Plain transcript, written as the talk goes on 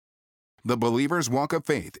The Believer's Walk of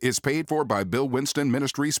Faith is paid for by Bill Winston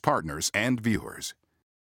Ministries partners and viewers.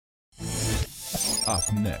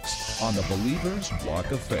 Up next on The Believer's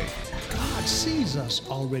Walk of Faith. God sees us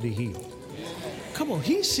already healed. Come on,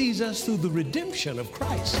 he sees us through the redemption of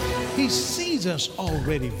Christ. He sees us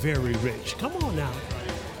already very rich. Come on now.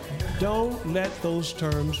 Don't let those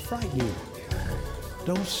terms frighten you.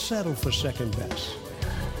 Don't settle for second best.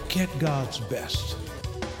 Get God's best.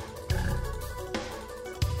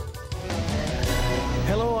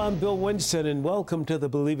 Hello, I'm Bill Winston, and welcome to the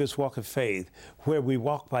Believer's Walk of Faith, where we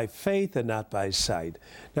walk by faith and not by sight.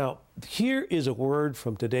 Now, here is a word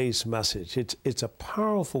from today's message. It's a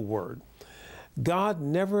powerful word. God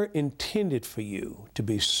never intended for you to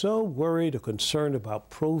be so worried or concerned about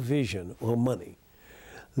provision or money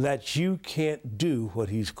that you can't do what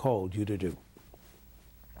He's called you to do.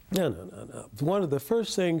 No. One of the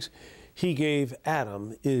first things He gave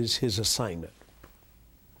Adam is His assignment.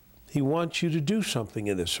 He wants you to do something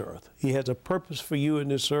in this earth. He has a purpose for you in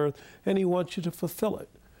this earth, and He wants you to fulfill it.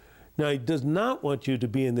 Now, He does not want you to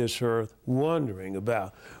be in this earth wondering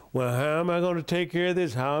about, well, how am I going to take care of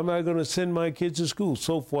this? How am I going to send my kids to school?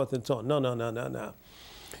 So forth and so on. No.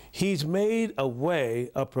 He's made a way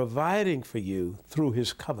of providing for you through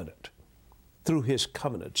His covenant. Through His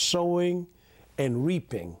covenant. Sowing and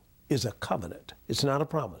reaping is a covenant. It's not a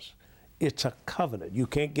promise. It's a covenant. You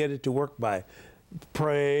can't get it to work by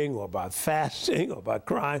praying or by fasting or by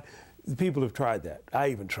crying. People have tried that. I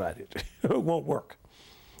even tried it. It won't work.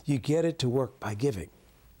 You get it to work by giving.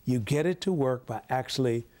 You get it to work by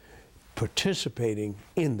actually participating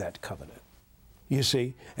in that covenant. You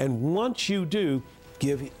see? And once you do,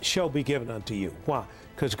 shall be given unto you. Why?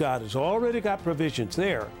 Because God has already got provisions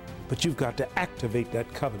there, but you've got to activate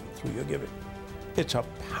that covenant through your giving. It's a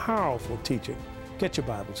powerful teaching. Get your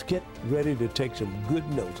Bibles. Get ready to take some good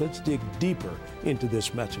notes. Let's dig deeper into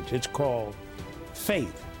this message. It's called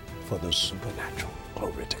Faith for the Supernatural.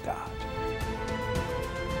 Glory to God.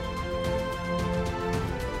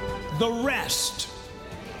 The rest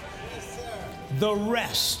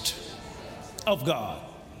of God.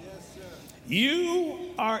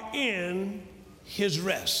 You are in His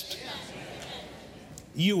rest.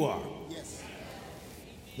 You are.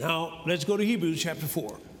 Now, let's go to Hebrews chapter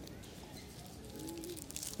 4.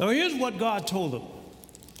 Now, here's what God told them.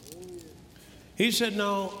 He said,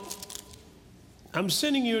 now, I'm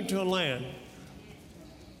sending you into a land,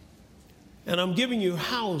 and I'm giving you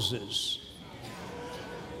houses.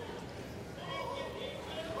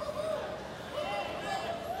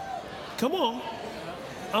 Come on.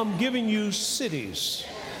 I'm giving you cities.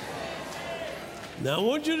 Now, I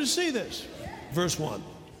want you to see this. Verse 1.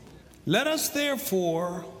 Let us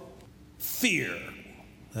therefore fear.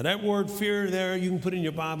 Now, that word fear there, you can put in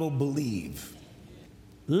your Bible, believe.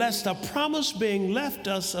 Lest a promise being left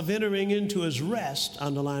us of entering into His rest,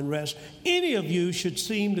 underline rest, any of you should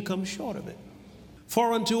seem to come short of it.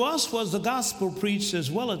 For unto us was the gospel preached as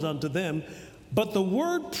well as unto them, but the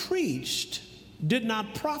word preached did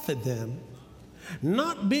not profit them,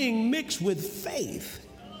 not being mixed with faith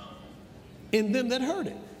in them that heard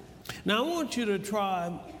it. Now, I want you to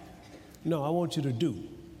I want you to do.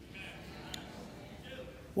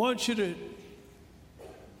 I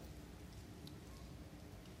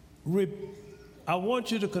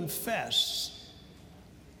want you to confess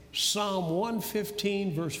Psalm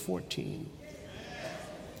 115, verse 14,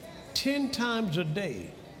 10 times a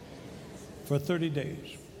day for 30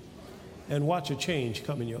 days, and watch a change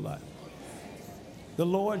come in your life. The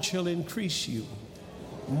Lord shall increase you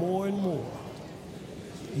more and more,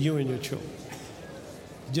 you and your children.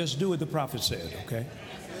 Just do what the prophet said, okay?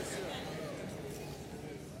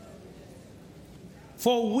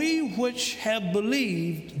 For we which have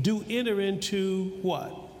believed do enter into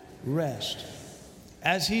what? Rest.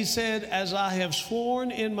 As He said, as I have sworn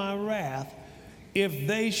in my wrath, if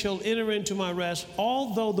they shall enter into my rest,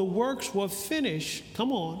 although the works were finished,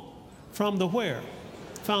 come on, from the where?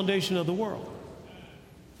 Foundation of the world.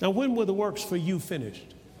 Now, when were the works for you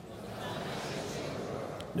finished?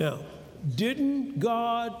 Now, didn't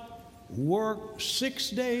God work 6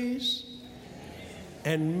 days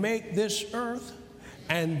and make this earth,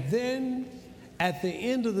 and then at the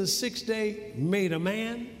end of the 6th day made a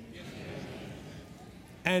man?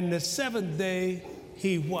 And the 7th day,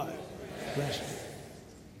 He what? Rested.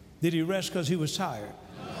 Did He rest because He was tired?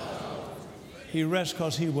 No. He rested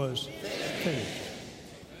because He was finished.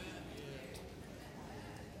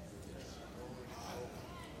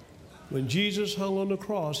 When Jesus hung on the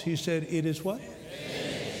cross, He said, it is what?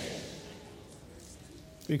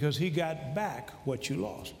 Because He got back what you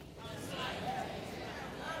lost.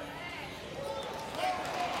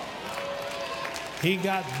 He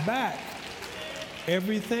got back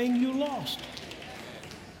everything you lost.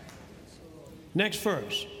 Next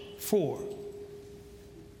verse, 4.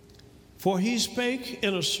 For he spake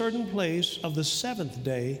in a certain place of the seventh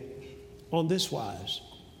day on this wise.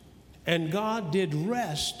 And God did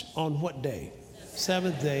rest on what day?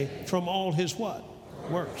 Seventh day, from all his what?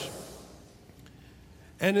 Works.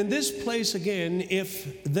 And in this place again,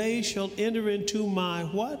 if they shall enter into my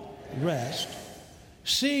what? Rest.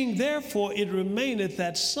 Seeing therefore it remaineth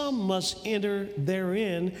that some must enter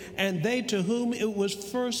therein, and they to whom it was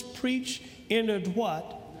first preached entered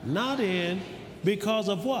what? Not in, because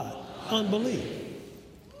of what? Unbelief.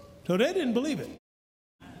 So they didn't believe it.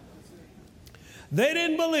 They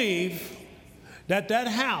didn't believe that that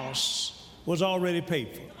house was already paid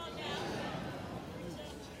for.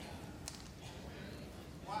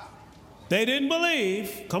 They didn't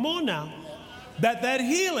believe, come on now, that that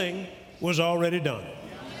healing was already done.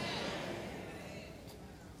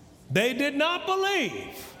 They did not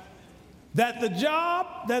believe that the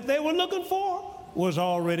job that they were looking for was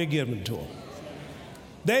already given to them.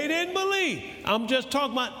 They didn't believe. I'm just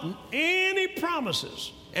talking about any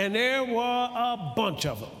promises, and there were a bunch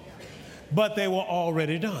of them, but they were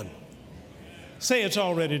already done. Say it's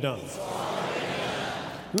already done.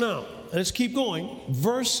 Now, let's keep going.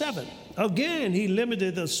 Verse 7. Again, he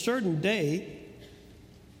limited a certain day,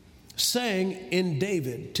 saying in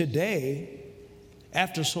David, today,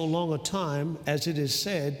 after so long a time, as it is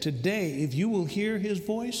said, today, if you will hear his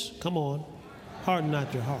voice, come on, harden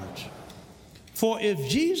not your hearts. For if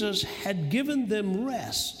Jesus had given them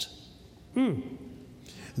rest,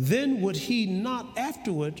 then would he not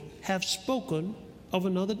afterward have spoken of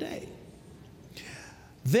another day?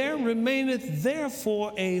 There remaineth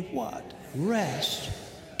therefore a what? Rest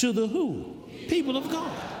to the who? People of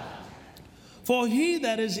God. For he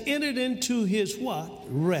that is entered into his what?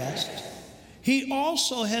 Rest, he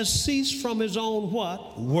also has ceased from his own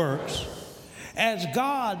what? Works, as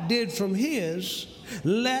God did from his.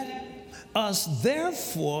 Let us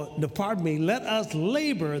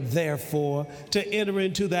labor therefore to enter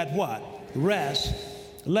into that what? Rest,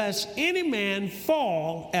 lest any man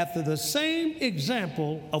fall after the same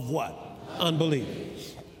example of what? Unbelief.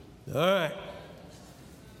 All right.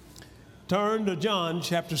 Turn to John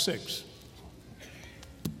chapter 6.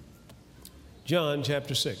 John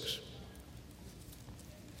chapter 6.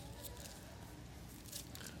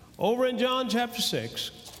 Over in John chapter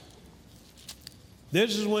 6,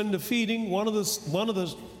 this is when the feeding, one of the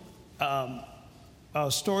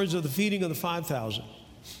stories of the feeding of the 5,000.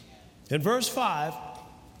 In verse 5,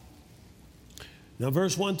 now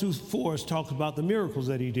verse 1 through 4 is talking about the miracles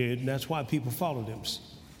that he did, and that's why people followed him.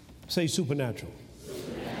 Say supernatural.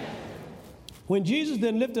 When Jesus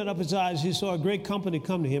then lifted up his eyes, he saw a great company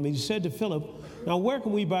come to him, and he said to Philip, now where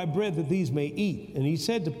can we buy bread that these may eat? And he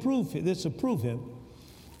said to prove him,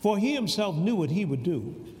 for he himself knew what he would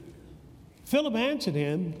do. Philip answered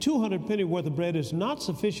him, 200 penny worth of bread is not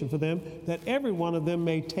sufficient for them, that every one of them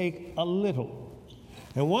may take a little.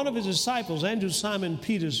 And one of his disciples, Andrew, Simon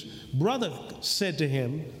Peter's brother, said to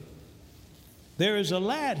him, there is a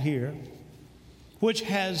lad here which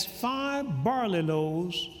has 5 barley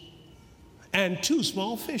loaves and 2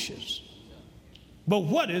 small fishes. But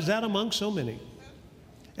what is that among so many?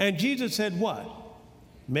 And Jesus said, what?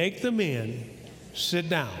 Make the men sit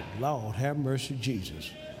down. Lord, have mercy,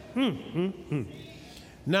 Jesus.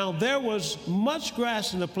 Now there was much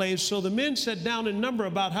grass in the place, so the men sat down in number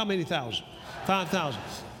about how many thousand? 5,000.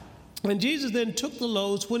 And Jesus then took the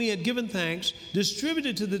loaves, when he had given thanks,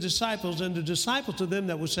 distributed to the disciples, and the disciples to them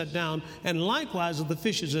that were set down, and likewise of the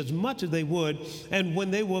fishes as much as they would. And when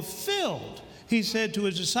they were filled, he said to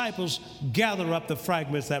his disciples, gather up the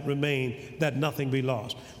fragments that remain, that nothing be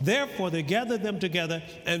lost. Therefore they gathered them together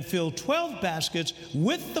and filled 12 baskets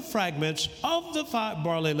with the fragments of the 5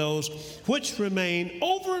 barley loaves, which remained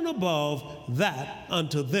over and above that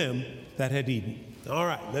unto them that had eaten. All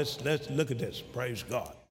right, let's look at this. Praise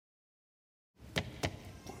God.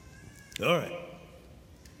 All right.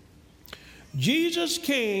 Jesus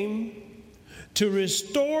came to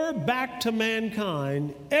restore back to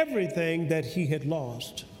mankind everything that he had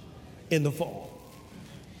lost in the fall.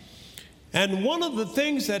 And one of the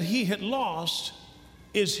things that he had lost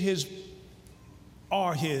is his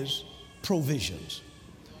provisions.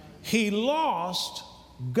 He lost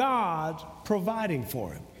God providing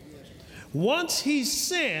for him. Once he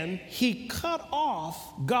sinned, he cut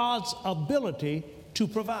off God's ability to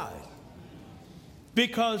provide,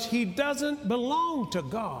 because he doesn't belong to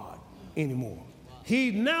God anymore.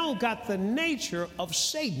 He now got the nature of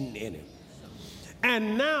Satan in him.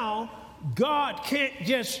 And now God can't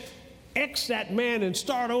just X that man and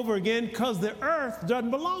start over again, because the earth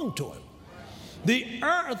doesn't belong to him. The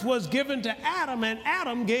earth was given to Adam, and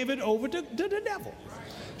Adam gave it over to the devil.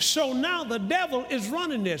 So now the devil is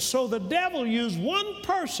running this. So the devil used one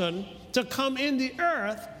person to come in the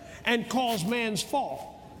earth and cause man's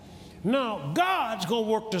fall. Now God's going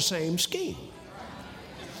to work the same scheme.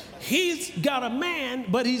 He's got a man,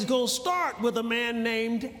 but he's going to start with a man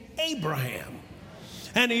named Abraham.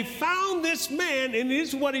 And he found this man, and this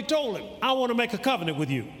is what he told him. I want to make a covenant with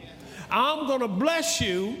you. I'm going to bless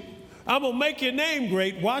you. I'm going to make your name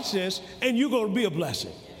great. Watch this. And you're going to be a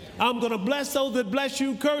blessing. I'm going to bless those that bless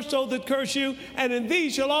you, curse those that curse you, and in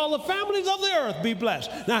these shall all the families of the earth be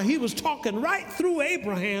blessed. Now, he was talking right through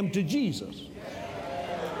Abraham to Jesus.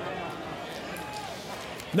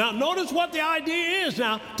 Now, notice what the idea is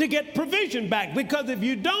now, to get provision back. Because if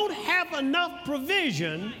you don't have enough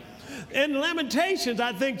provision, in Lamentations,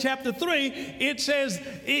 I think chapter 3, it says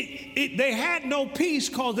they had no peace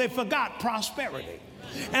because they forgot prosperity.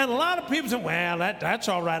 And a lot of people say, well, that's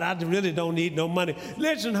all right. I really don't need no money.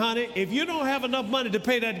 Listen, honey, if you don't have enough money to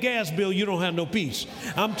pay that gas bill, you don't have no peace.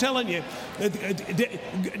 I'm telling you,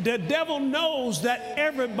 the devil knows that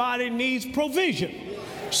everybody needs provision.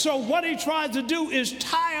 So what he tries to do is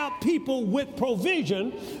tie up people with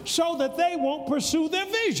provision so that they won't pursue their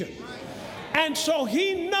vision. And so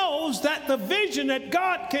he knows that the vision that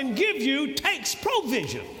God can give you takes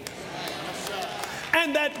provision.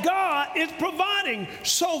 And that God is providing.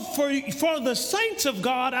 So for the saints of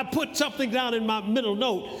God, I put something down in my middle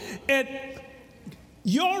note.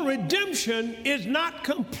 Your redemption is not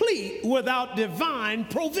complete without divine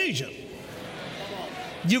provision.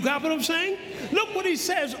 You got what I'm saying? Look what he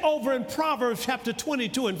says over in Proverbs chapter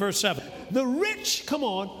 22 and verse 7. The rich, come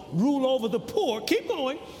on, rule over the poor. Keep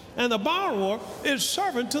going. And the borrower is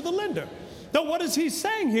servant to the lender. Now, what is he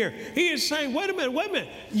saying here? He is saying, wait a minute.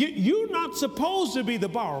 You're not supposed to be the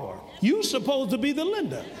borrower. You're supposed to be the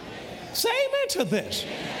lender. Say amen to this.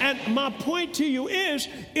 And my point to you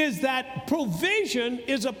is that provision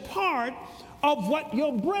is a part of what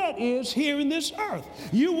your bread is here in this earth.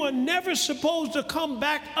 You were never supposed to come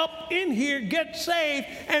back up in here, get saved,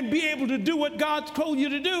 and be able to do what God told you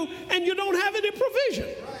to do, and you don't have any provision.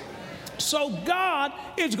 So God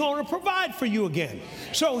is going to provide for you again.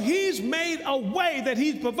 So he's made a way that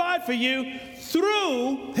he's provided for you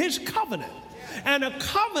through his covenant. And a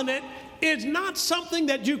covenant is not something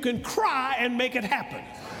that you can cry and make it happen.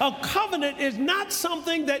 A covenant is not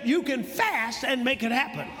something that you can fast and make it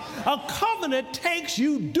happen. A covenant takes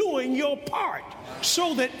you doing your part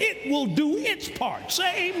so that it will do its part.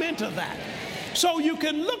 Say amen to that. So you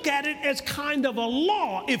can look at it as kind of a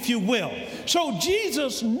law, if you will. So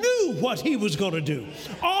Jesus knew what he was going to do.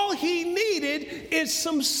 All he needed is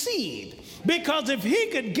some seed. Because if he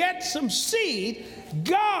could get some seed,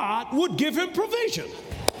 God would give him provision.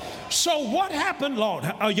 So what happened, Lord?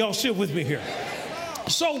 Are y'all still with me here?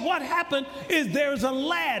 So what happened is there's a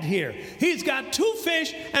lad here. He's got 2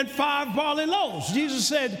 fish and 5 barley loaves. Jesus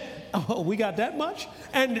said, oh, we got that much?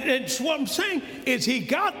 And what I'm saying is he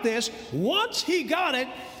got this. Once he got it,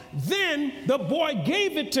 then the boy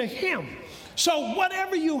gave it to him. So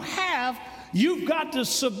whatever you have, you've got to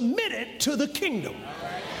submit it to the kingdom.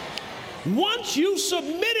 Once you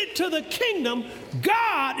submit it to the kingdom,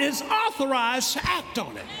 God is authorized to act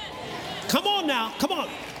on it. Come on now, come on.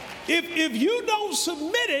 If you don't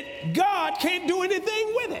submit it, God can't do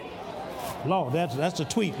anything with it. Lord, that's a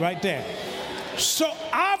tweet right there. So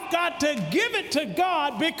I've got to give it to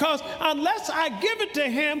God, because unless I give it to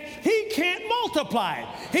him, he can't multiply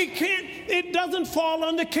it. It doesn't fall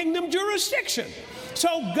under kingdom jurisdiction.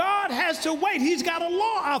 So God has to wait. He's got a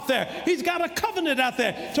law out there. He's got a covenant out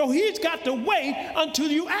there. So he's got to wait until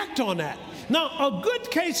you act on that. Now, a good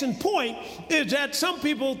case in point is that some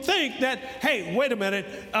people think that, hey, wait a minute,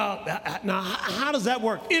 now how does that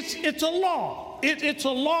work? It's a law. It's a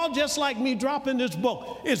law, just like me dropping this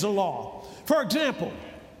book is a law. For example,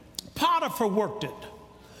 Potiphar worked it.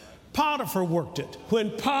 Potiphar worked it.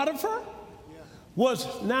 When Potiphar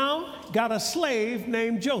was now got a slave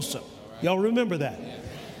named Joseph. Y'all remember that?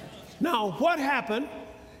 Now, what happened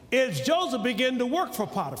is Joseph began to work for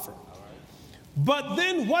Potiphar. But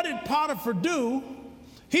then what did Potiphar do?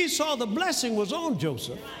 He saw the blessing was on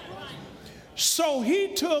Joseph. So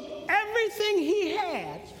he took everything he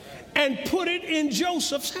had and put it in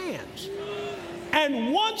Joseph's hands.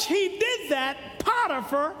 And once he did that,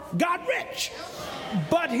 Potiphar got rich.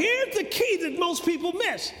 But here's the key that most people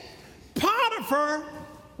miss. Potiphar,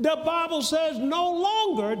 the Bible says, no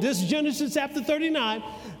longer, this is Genesis chapter 39,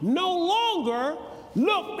 no longer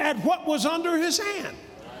looked at what was under his hand.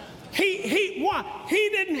 He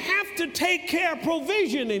didn't have to take care of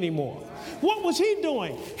provision anymore. What was he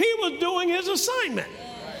doing? He was doing his assignment.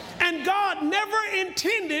 And God never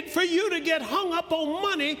intended for you to get hung up on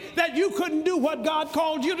money that you couldn't do what God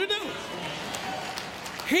called you to do.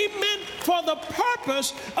 He meant for the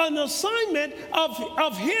purpose, an assignment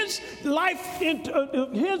of his life,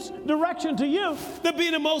 his direction to you to be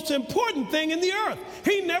the most important thing in the earth.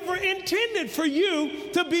 He never intended for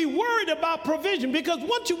you to be worried about provision, because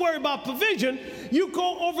once you worry about provision, you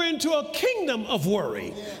go over into a kingdom of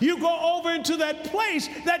worry. You go over into that place,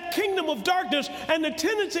 that kingdom of darkness, and the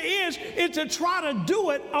tendency is to try to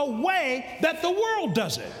do it a way that the world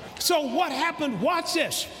does it. So what happened? Watch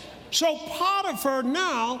this. So Potiphar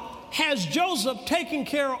now has Joseph taking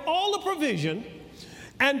care of all the provision,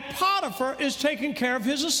 and Potiphar is taking care of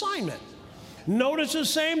his assignment. Notice the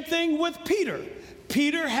same thing with Peter.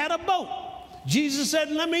 Peter had a boat. Jesus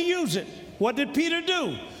said, let me use it. What did Peter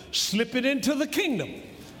do? Slip it into the kingdom.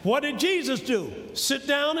 What did Jesus do? Sit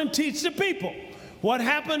down and teach the people. What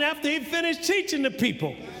happened after he finished teaching the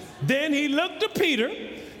people? Then he looked to Peter.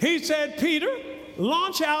 He said, Peter,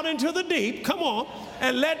 launch out into the deep, come on,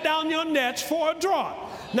 and let down your nets for a draught.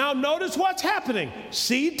 Now notice what's happening.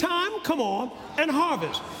 Seed time, come on, and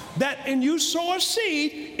harvest. And you sow a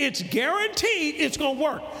seed, it's guaranteed it's going to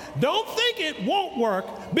work. Don't think it won't work,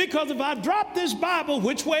 because if I drop this Bible,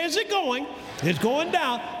 which way is it going? It's going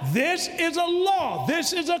down. This is a law.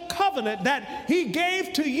 This is a covenant that he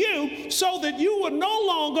gave to you so that you would no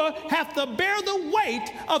longer have to bear the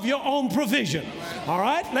weight of your own provision. All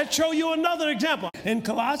right, let's show you another example. In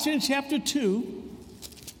Colossians chapter 2,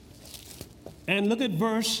 and look at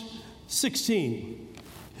verse 16.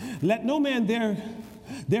 Let no man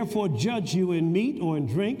therefore judge you in meat or in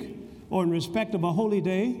drink or in respect of a holy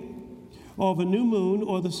day or of a new moon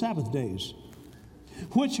or the Sabbath days,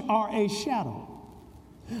 which are a shadow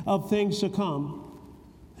of things to come,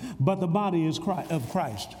 but the body is of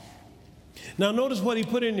Christ. Now notice what he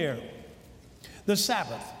put in there. The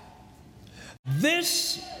Sabbath.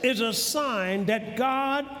 This is a sign that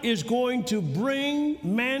God is going to bring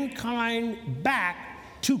mankind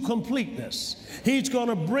back to completeness. He's going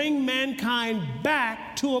to bring mankind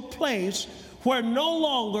back to a place where no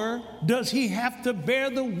longer does he have to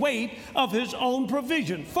bear the weight of his own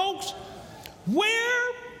provision. Folks,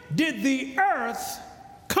 where did the earth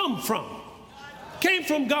come from? Came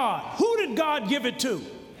from God. Who did God give it to?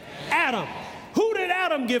 Adam. Who did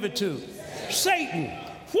Adam give it to? Satan.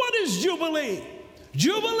 What is Jubilee?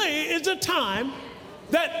 Jubilee is a time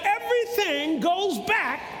that everything goes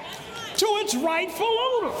back to its rightful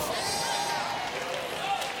owner.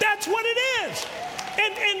 That's what it is.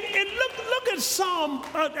 And look at Psalm,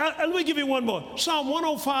 let me give you one more. Psalm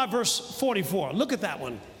 105, verse 44. Look at that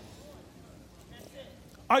one.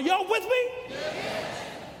 Are y'all with me?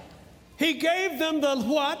 He gave them the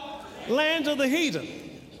what? Lands of the heathen.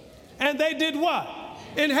 And they did what?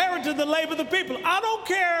 Inherited the labor of the people. I don't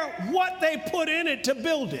care what they put in it to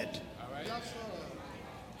build it.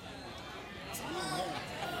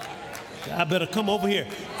 I better come over here.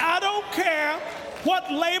 I don't care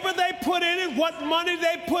what labor they put in it, what money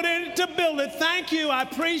they put in it to build it. Thank you. I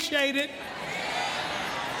appreciate it.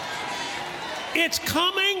 It's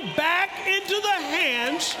coming back into the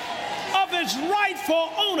hands of its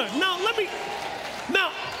rightful owner.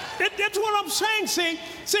 Now, that's what I'm saying.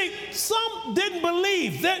 See, some didn't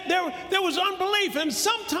believe. There was unbelief, and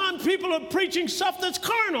sometimes people are preaching stuff that's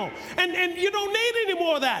carnal, and you don't need any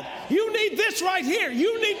more of that. You need this right here.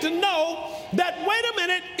 You need to know that, wait a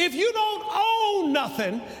minute, if you don't own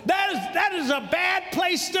nothing, that is a bad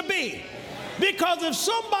place to be. Because if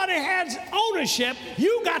somebody has ownership,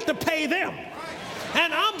 you got to pay them.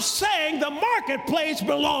 And I'm saying the marketplace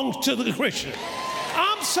belongs to the Christian.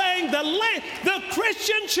 I'm saying the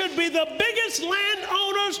Christian should be the biggest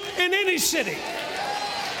landowners in any city.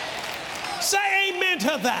 Say amen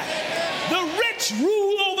to that. The rich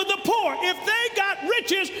rule over the poor. If they got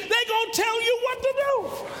riches, they're going to tell you what to do.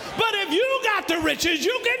 But if you got the riches,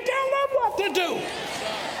 you can tell them what to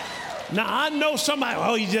do. Now, I know somebody,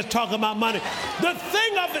 oh, he's just talking about money. The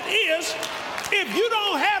thing of it is, if you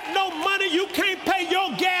don't have no money, you can't pay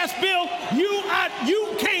your gas bill, you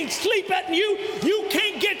can't sleep at, you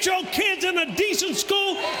can't get your kids in a decent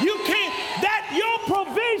school, your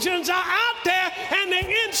provisions are out there and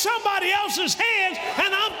they're in somebody else's hands,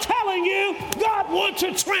 and I'm telling you, God wants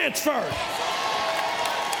to transfer.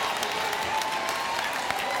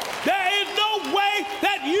 There is no way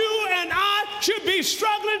that you and I should be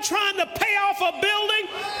struggling trying to pay off a building,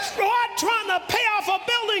 trying to pay off a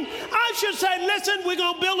building, I should say, listen, we're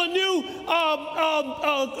going to build a new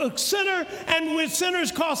center, and with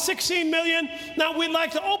centers cost $16 million. Now, we'd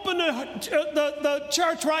like to open the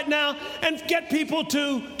church right now and get people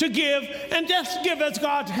to give, and just give as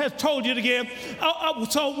God has told you to give.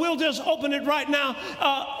 So we'll just open it right now.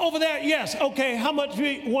 Over there, yes. Okay, how much?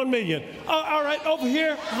 $1 million. All right, over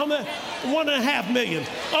here, how much? $1.5 million.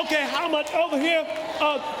 Okay, how much over here?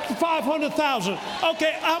 $500,000.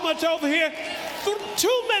 Okay, how much over here?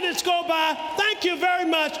 2 minutes go by. Thank you very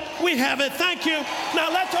much. We have it. Thank you.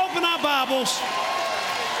 Now let's open our Bibles.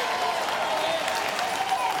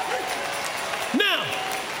 Now,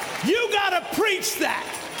 you got to preach that.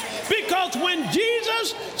 Because when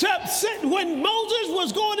Moses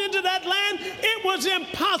was going into that land, it was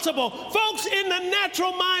impossible. Folks, in the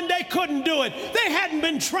natural mind, they couldn't do it. They hadn't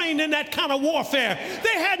been trained in that kind of warfare.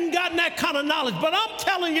 They hadn't gotten that kind of knowledge. But I'm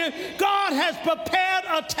telling you, God has prepared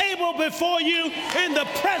a table before you in the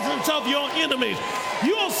presence of your enemies.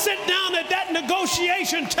 You'll sit down at that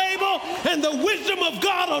negotiation table, and the wisdom of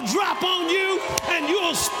God will drop on you, and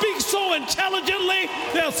you'll speak so intelligently,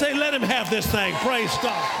 they'll say, let him have this thing. Praise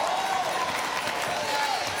God.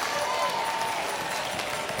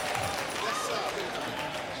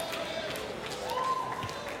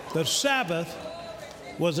 The Sabbath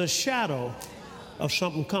was a shadow of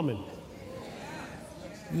something coming.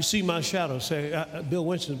 You see my shadow. Say, Bill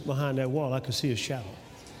Winston behind that wall, I can see a shadow.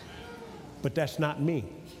 But that's not me.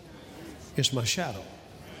 It's my shadow.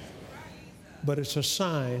 But it's a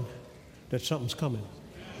sign that something's coming.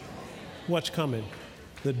 What's coming?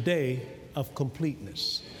 The day of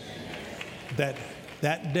completeness. That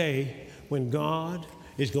day when God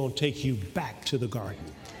is going to take you back to the garden.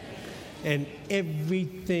 And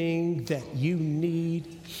everything that you need,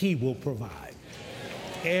 he will provide.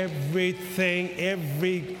 Everything,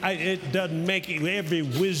 it doesn't make it, every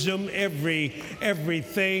wisdom,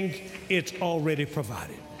 everything, it's already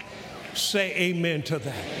provided. Say amen to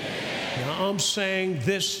that. Now, I'm saying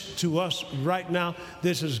this to us right now.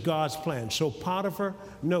 This is God's plan. So Potiphar,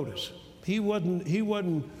 notice, he was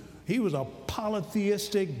a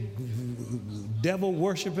polytheistic,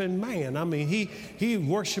 devil-worshiping man. I mean, he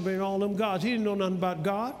worshiping all them gods. He didn't know nothing about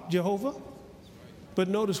God, Jehovah. But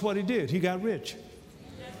notice what he did. He got rich.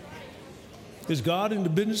 Is God in the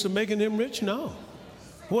business of making him rich? No.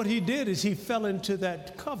 What he did is he fell into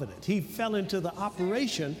that covenant. He fell into the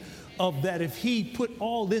operation of that. If he put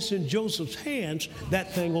all this in Joseph's hands,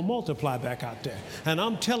 that thing will multiply back out there. And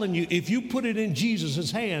I'm telling you, if you put it in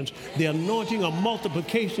Jesus' hands, the anointing of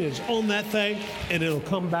multiplication is on that thing, and it'll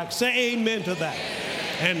come back. Say amen to that.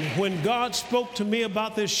 And when God spoke to me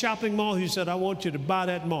about this shopping mall, he said, I want you to buy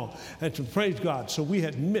that mall. And to praise God. So we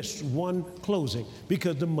had missed one closing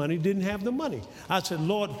because the money didn't have the money. I said,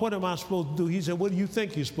 Lord, what am I supposed to do? He said, what do you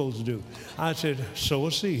think you're supposed to do? I said, sow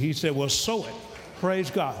a seed. He said, well, sow it.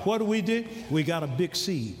 Praise God. What do? We got a big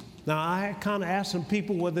seed. Now, I kind of asked some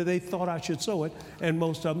people whether they thought I should sow it, and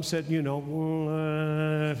most of them said,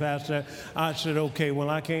 Pastor. I said, okay,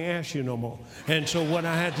 well, I can't ask you no more. And so what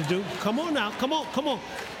I had to do, come on now, come on.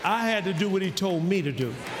 I had to do what he told me to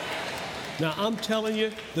do. Now, I'm telling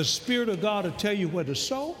you, the Spirit of God will tell you where to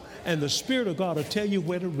sow, and the Spirit of God will tell you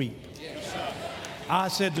where to reap. I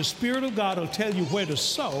said, the Spirit of God will tell you where to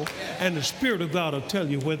sow, and the Spirit of God will tell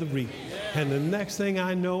you where to reap. And the next thing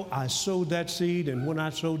I know, I sowed that seed, and when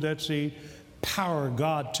I sowed that seed, power of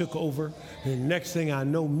God took over. And the next thing I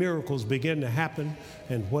know, miracles began to happen.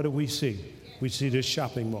 And what do we see? We see this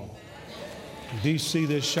shopping mall. We see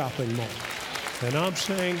this shopping mall. And I'm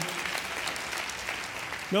saying,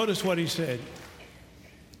 notice what he said.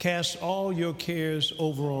 Cast all your cares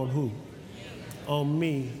over on who? On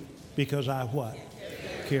me, because I what?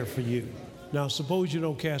 Care for you. Now, suppose you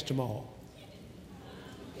don't cast them all.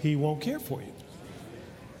 He won't care for you.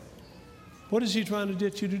 What is he trying to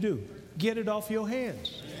get you to do? Get it off your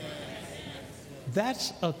hands.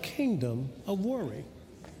 That's a kingdom of worry.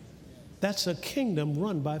 That's a kingdom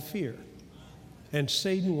run by fear. And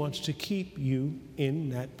Satan wants to keep you in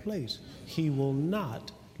that place. He will not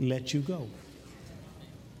let you go.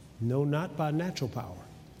 No, not by natural power.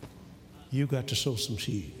 You got to sow some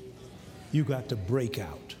seed. You got to break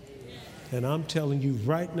out. And I'm telling you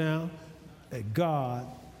right now that God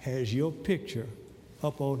has your picture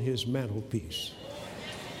up on his mantelpiece.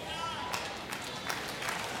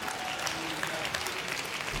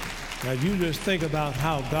 Now you just think about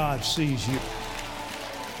how God sees you.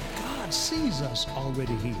 God sees us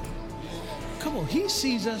already here. Come on, he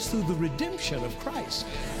sees us through the redemption of Christ.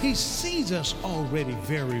 He sees us already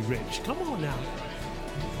very rich. Come on now.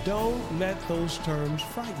 Don't let those terms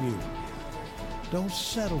frighten you. Don't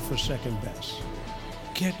settle for second best.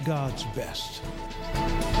 Get God's best.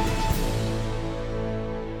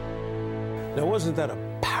 Now, wasn't that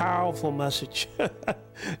a powerful message?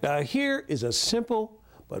 Now, here is a simple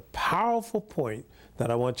but powerful point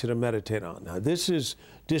that I want you to meditate on. Now, this is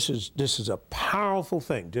a powerful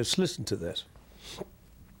thing. Just listen to this.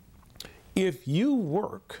 If you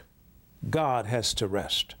work, God has to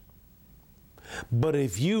rest. But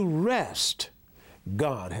if you rest,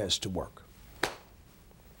 God has to work.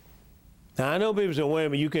 Now, I know people say, wait a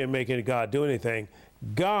minute, you can't make any God do anything.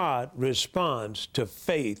 God responds to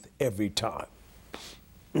faith every time.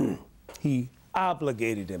 He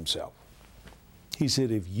obligated himself. He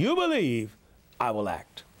said, if you believe, I will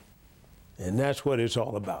act. And that's what it's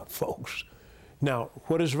all about, folks. Now,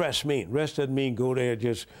 what does rest mean? Rest doesn't mean go there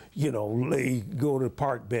just, go to the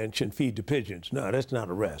park bench and feed the pigeons. No, that's not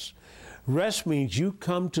a rest. Rest means you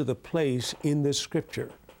come to the place in the scripture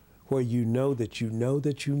where you know that you know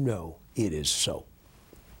that you know it is so.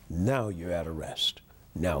 Now you're at a rest.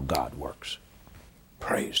 Now God works.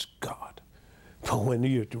 Praise God. But when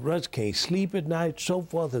you're at the rest, can't sleep at night, so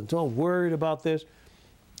forth, and so worried about this,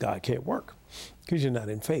 God can't work because you're not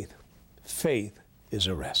in faith. Faith is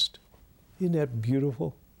a rest. Isn't that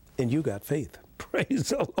beautiful? And you got faith. Praise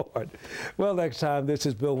the Lord. Well, next time, this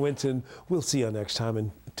is Bill Winston. We'll see you next time.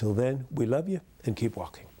 And until then, we love you and keep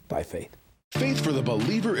walking by faith. Faith for the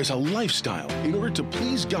believer is a lifestyle. In order to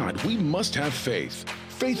please God, we must have faith.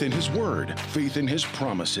 Faith in His Word, faith in His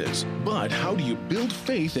promises. But how do you build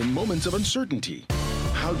faith in moments of uncertainty?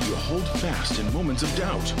 How do you hold fast in moments of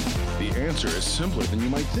doubt? The answer is simpler than you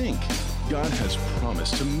might think. God has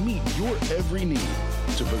promised to meet your every need.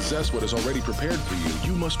 To possess what is already prepared for you,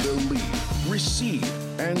 you must believe, receive,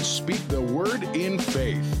 and speak the Word in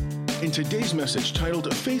faith. In today's message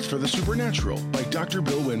titled Faith for the Supernatural by Dr.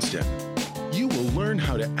 Bill Winston, you will learn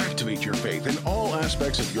how to activate your faith in all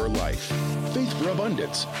aspects of your life. Faith for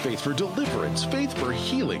abundance, faith for deliverance, faith for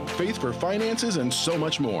healing, faith for finances, and so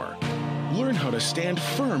much more. Learn how to stand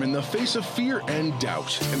firm in the face of fear and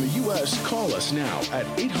doubt. In the U.S., call us now at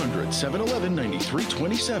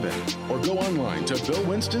 800-711-9327 or go online to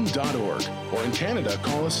billwinston.org. Or in Canada,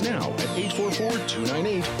 call us now at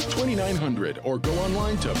 844-298-2900 or go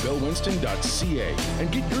online to billwinston.ca and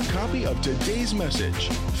get your copy of today's message,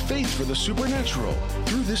 Faith for the Supernatural.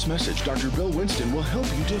 Through this message, Dr. Bill Winston will help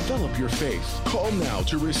you develop your faith. Call now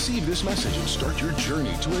to receive this message and start your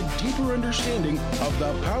journey to a deeper understanding of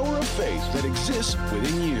the power of faith that exists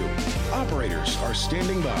within you. Operators are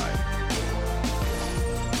standing by.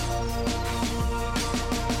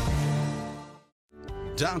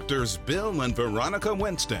 Doctors Bill and Veronica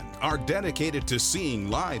Winston are dedicated to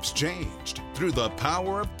seeing lives changed through the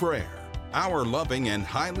power of prayer. Our loving and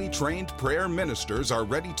highly trained prayer ministers are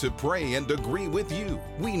ready to pray and agree with you.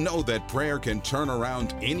 We know that prayer can turn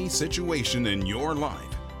around any situation in your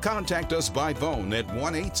life. Contact us by phone at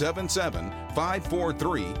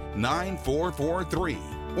 1-877-543-9443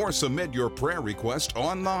 or submit your prayer request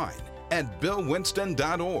online at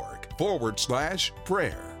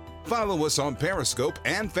billwinston.org/prayer. Follow us on Periscope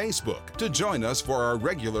and Facebook to join us for our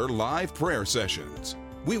regular live prayer sessions.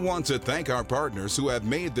 We want to thank our partners who have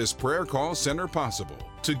made this prayer call center possible.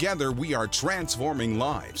 Together, we are transforming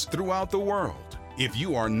lives throughout the world. If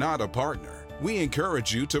you are not a partner, we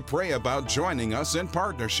encourage you to pray about joining us in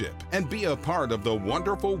partnership and be a part of the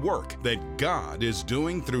wonderful work that God is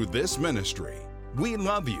doing through this ministry. We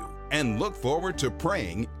love you and look forward to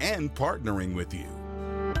praying and partnering with you.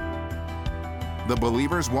 The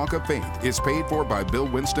Believer's Walk of Faith is paid for by Bill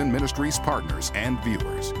Winston Ministries partners and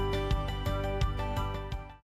viewers.